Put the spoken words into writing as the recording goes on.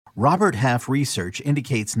Robert Half research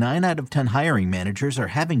indicates 9 out of 10 hiring managers are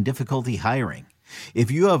having difficulty hiring.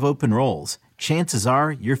 If you have open roles, chances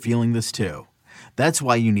are you're feeling this too. That's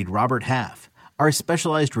why you need Robert Half. Our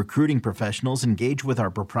specialized recruiting professionals engage with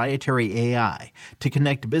our proprietary AI to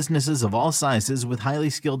connect businesses of all sizes with highly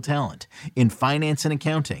skilled talent in finance and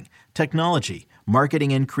accounting, technology,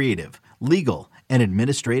 marketing and creative, legal, and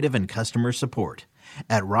administrative and customer support.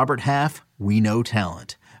 At Robert Half, we know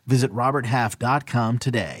talent. Visit roberthalf.com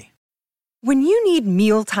today. When you need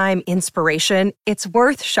mealtime inspiration, it's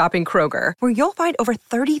worth shopping Kroger, where you'll find over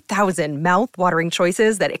 30,000 mouth-watering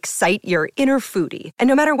choices that excite your inner foodie. And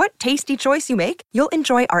no matter what tasty choice you make, you'll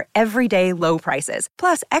enjoy our everyday low prices,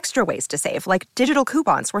 plus extra ways to save, like digital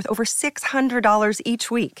coupons worth over $600 each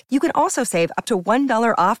week. You can also save up to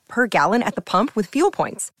 $1 off per gallon at the pump with fuel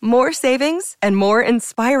points. More savings and more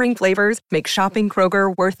inspiring flavors make shopping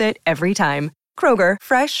Kroger worth it every time. Kroger,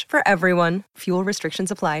 fresh for everyone. Fuel restrictions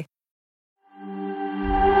apply.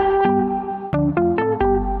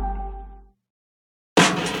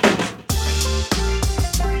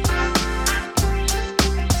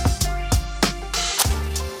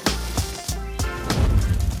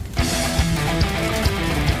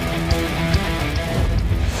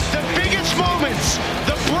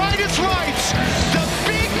 The brightest lights, the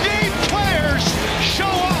big-name players show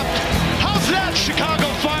up. How's that, Chicago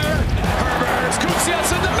Fire? Herbert, Kutsias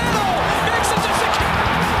in the middle, makes it to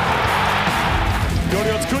Shakiri.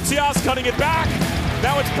 Dorios Kutsias cutting it back.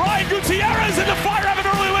 Now it's Brian Gutierrez, and the Fire have an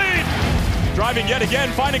early lead. Driving yet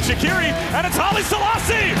again, finding Shakiri, and it's Haile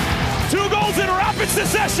Selassie. 2 goals in rapid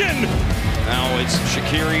succession. Now it's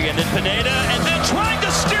Shakiri and then Pineda, and then trying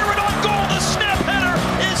to steer it on goal. The snap header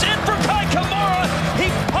is in for Kai Kamara. He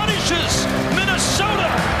punishes Minnesota.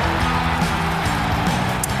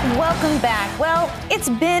 Welcome back. Well, it's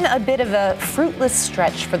been a bit of a fruitless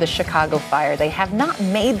stretch for the Chicago Fire. They have not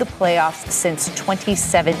made the playoffs since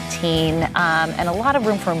 2017, and a lot of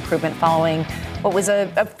room for improvement following what was a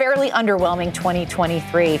fairly underwhelming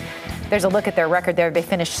 2023. There's a look at their record there. They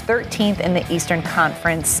finished 13th in the Eastern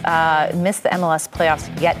Conference, missed the MLS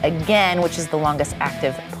playoffs yet again, which is the longest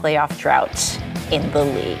active playoff drought in the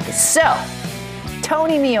league. So,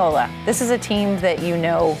 Tony Meola, this is a team that you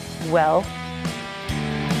know well.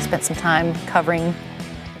 Spent some time covering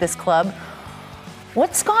this club.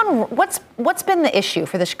 What's been the issue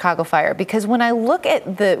for the Chicago Fire? Because when I look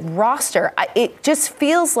at the roster, it just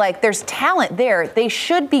feels like there's talent there. They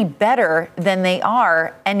should be better than they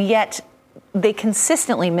are, and yet they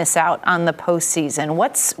consistently miss out on the postseason.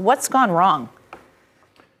 What's gone wrong?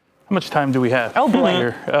 How much time do we have? Oh, boy.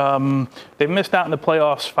 Here? They've missed out in the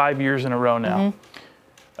playoffs 5 years in a row now. Mm-hmm.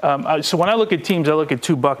 So when I look at teams, I look at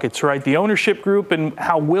 2 buckets, right? The ownership group and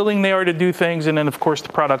how willing they are to do things, and then, of course, the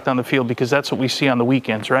product on the field, because that's what we see on the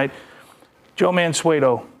weekends, right? Joe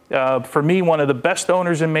Mansueto, for me, one of the best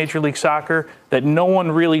owners in Major League Soccer that no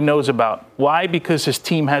one really knows about. Why? Because his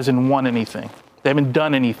team hasn't won anything. They haven't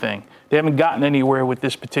done anything. They haven't gotten anywhere with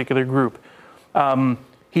this particular group.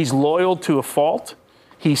 He's loyal to a fault.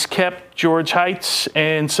 He's kept George Heitz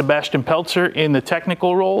and Sebastian Peltzer in the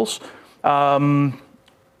technical roles.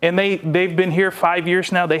 And they've been here 5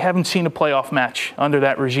 years now. They haven't seen a playoff match under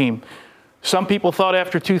that regime. Some people thought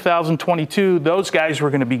after 2022, those guys were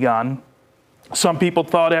going to be gone. Some people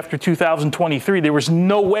thought after 2023, there was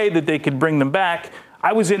no way that they could bring them back.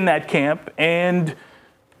 I was in that camp, and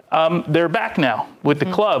they're back now with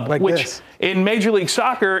the club, in Major League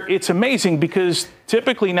Soccer, it's amazing because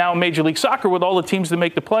typically now in Major League Soccer, with all the teams that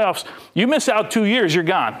make the playoffs, you miss out 2 years, you're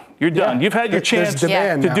gone. You're done. You've had your chance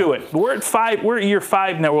to do it. We're at 5. We're at year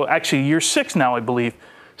 5 now. Well, actually, year 6 now, I believe.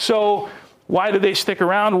 So why do they stick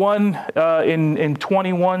around? One, in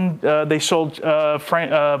 21, they sold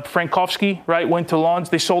Frankowski, right? Went to Lawns.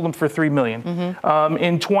 They sold him for $3 million. Mm-hmm.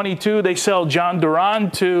 In 22, they sell John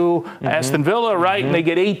Duran to Aston Villa, right? Mm-hmm. And they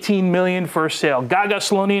get $18 million for a sale. Gaga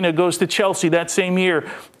Slonina goes to Chelsea that same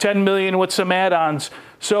year, $10 million with some add-ons.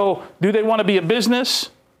 So do they want to be a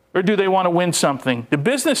business, or do they want to win something? The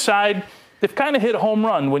business side, they've kind of hit a home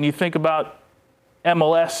run when you think about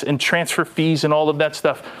MLS and transfer fees and all of that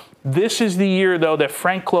stuff. This is the year, though, that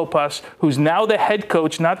Frank Klopas, who's now the head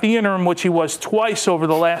coach, not the interim, which he was twice over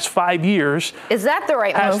the last 5 years. Is that the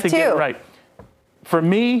right move, too? Get right. For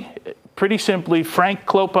me, pretty simply, Frank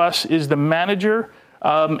Klopas is the manager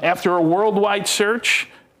after a worldwide search,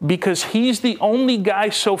 because he's the only guy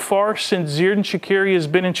so far since Xherdan Shaqiri has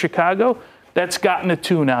been in Chicago that's gotten a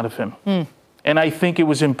tune out of him. And I think it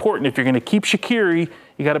was important. If you're going to keep Shaqiri,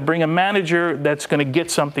 you got to bring a manager that's going to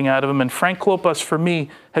get something out of him. And Frank Klopas, for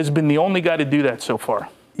me, has been the only guy to do that so far.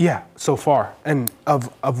 Yeah, so far. And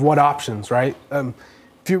of what options, right?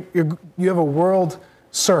 If you have a world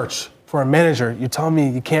search for a manager, you're telling me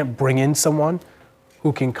you can't bring in someone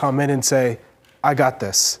who can come in and say, I got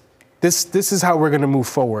this. This is how we're going to move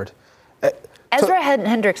forward. Ezra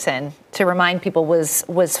Hendrickson, to remind people,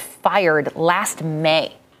 was fired last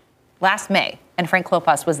May. And Frank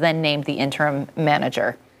Klopas was then named the interim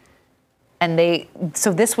manager. And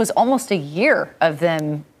so this was almost a year of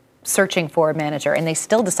them searching for a manager, and they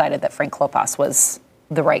still decided that Frank Klopas was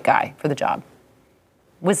the right guy for the job.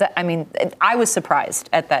 I was surprised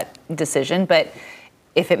at that decision, but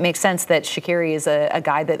if it makes sense that Shaqiri is a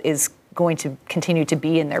guy that is going to continue to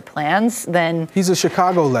be in their plans, then... He's a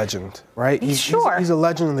Chicago legend, right? He's a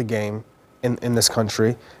legend in the game in this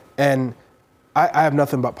country. And I have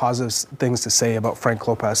nothing but positive things to say about Frank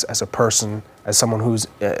Klopas as a person, as someone who's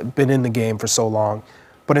been in the game for so long.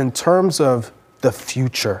 But in terms of the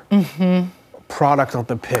future, product on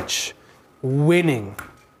the pitch, winning,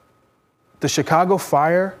 the Chicago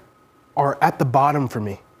Fire are at the bottom for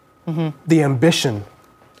me. The ambition.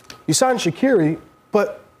 You signed Shaqiri,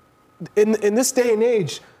 but in this day and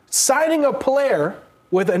age, signing a player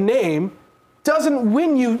with a name doesn't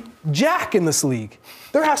win you jack in this league.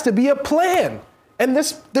 There has to be a plan. And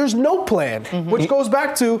there's no plan, which goes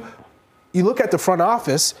back to, you look at the front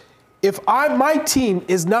office, if my team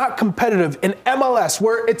is not competitive in MLS,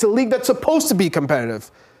 where it's a league that's supposed to be competitive,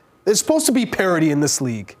 there's supposed to be parity in this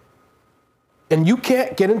league, and you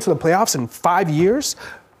can't get into the playoffs in 5 years,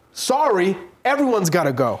 sorry, everyone's got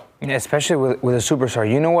to go. Yeah, especially with a superstar.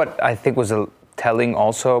 You know what I think was telling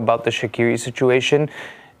also about the Shaqiri situation?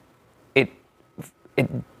 It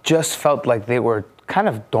just felt like they were kind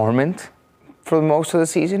of dormant for most of the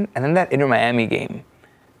season. And then that Inter Miami game,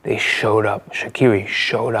 they showed up. Shaqiri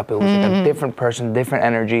showed up. It was like a different person, different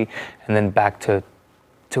energy, and then back to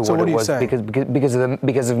so what it was. Say? Because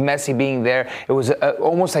of Messi being there, it was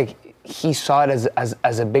almost like he saw it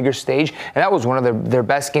as a bigger stage, and that was one of their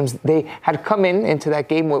best games. They had come into that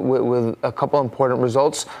game with a couple important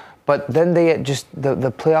results, but then they had just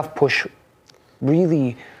the playoff push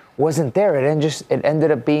really wasn't there. It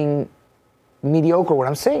ended up being mediocre. What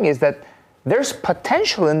I'm saying is that there's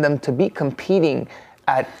potential in them to be competing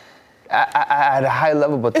at a high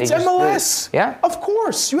level, but it's MLS. Yeah, of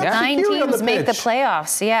course. You have 9 teams make the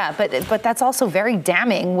playoffs. Yeah, but that's also very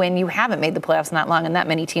damning when you haven't made the playoffs not long and that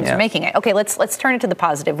many teams are making it. Okay, let's turn it to the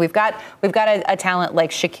positive. We've got a talent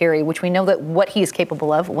like Shaqiri, which we know that what he is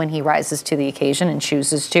capable of when he rises to the occasion and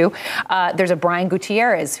chooses to. There's a Brian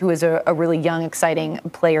Gutierrez, who is a really young, exciting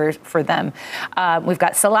player for them. We've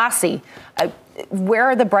got Selassie. Where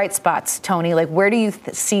are the bright spots, Tony? Like, where do you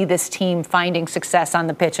see this team finding success on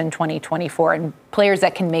the pitch in 2024 and players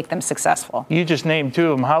that can make them successful? You just named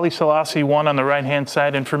two of them. Haile Selassie, one on the right-hand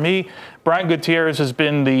side. And for me, Brian Gutierrez has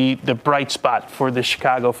been the bright spot for the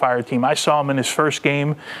Chicago Fire team. I saw him in his first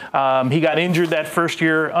game. He got injured that first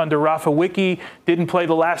year under Rafa Wicki, didn't play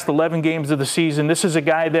the last 11 games of the season. This is a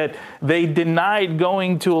guy that they denied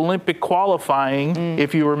going to Olympic qualifying,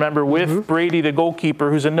 if you remember, with Brady, the goalkeeper,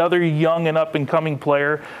 who's another young and up-and-coming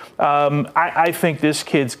player. I think this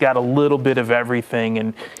kid's got a little bit of everything,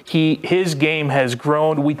 and his game has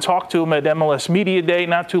grown. We talked to him at MLS Media Day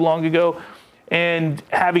not too long ago, and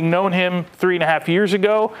having known him 3.5 years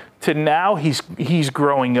ago to now, he's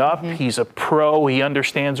growing up. He's a pro. He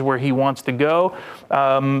understands where he wants to go.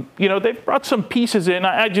 They've brought some pieces in.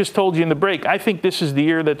 I just told you in the break, I think this is the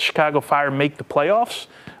year that Chicago Fire make the playoffs.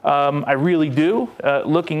 I really do.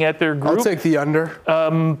 Looking at their group, I'll take the under.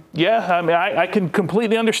 I can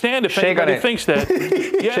completely understand if anybody thinks that.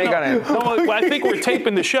 Shake on it. No, I think we're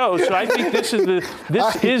taping the show, so I think this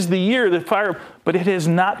is the year that Fire. But it has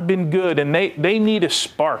not been good, and they need a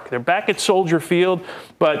spark. They're back at Soldier Field,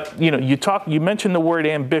 but you mentioned the word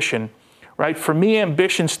ambition, right? For me,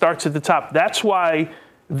 ambition starts at the top. That's why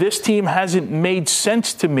this team hasn't made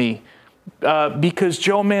sense to me. Because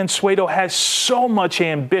Joe Mansueto has so much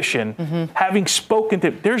ambition. Having spoken to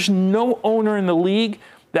him, there's no owner in the league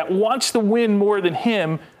that wants to win more than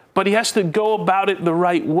him, but he has to go about it the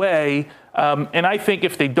right way. And I think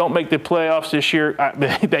if they don't make the playoffs this year,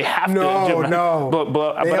 they have to. No.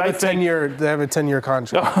 But they have a 10-year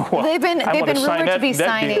contract. They've been rumored to be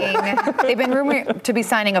signing. They've been rumored to be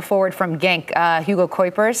signing a forward from Genk, Hugo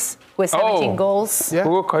Kuipers, with 17 goals. Yeah.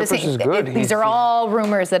 Hugo Kuipers is good. These are all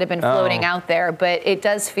rumors that have been floating out there, but it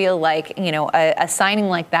does feel like a signing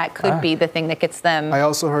like that could be the thing that gets them. I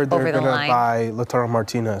also heard they're going to buy Lautaro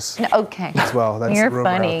Martinez. Okay. As well. That's You're the rumor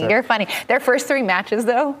funny. out there. You're funny. Their first 3 matches,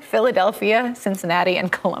 though, Philadelphia, Cincinnati,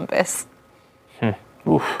 and Columbus.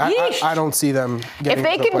 I don't see them getting If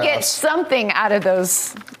they to the can get playoffs. something out of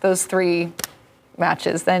those 3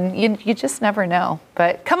 matches, then you just never know.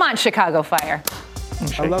 But come on, Chicago Fire.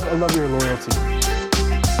 I love your loyalty.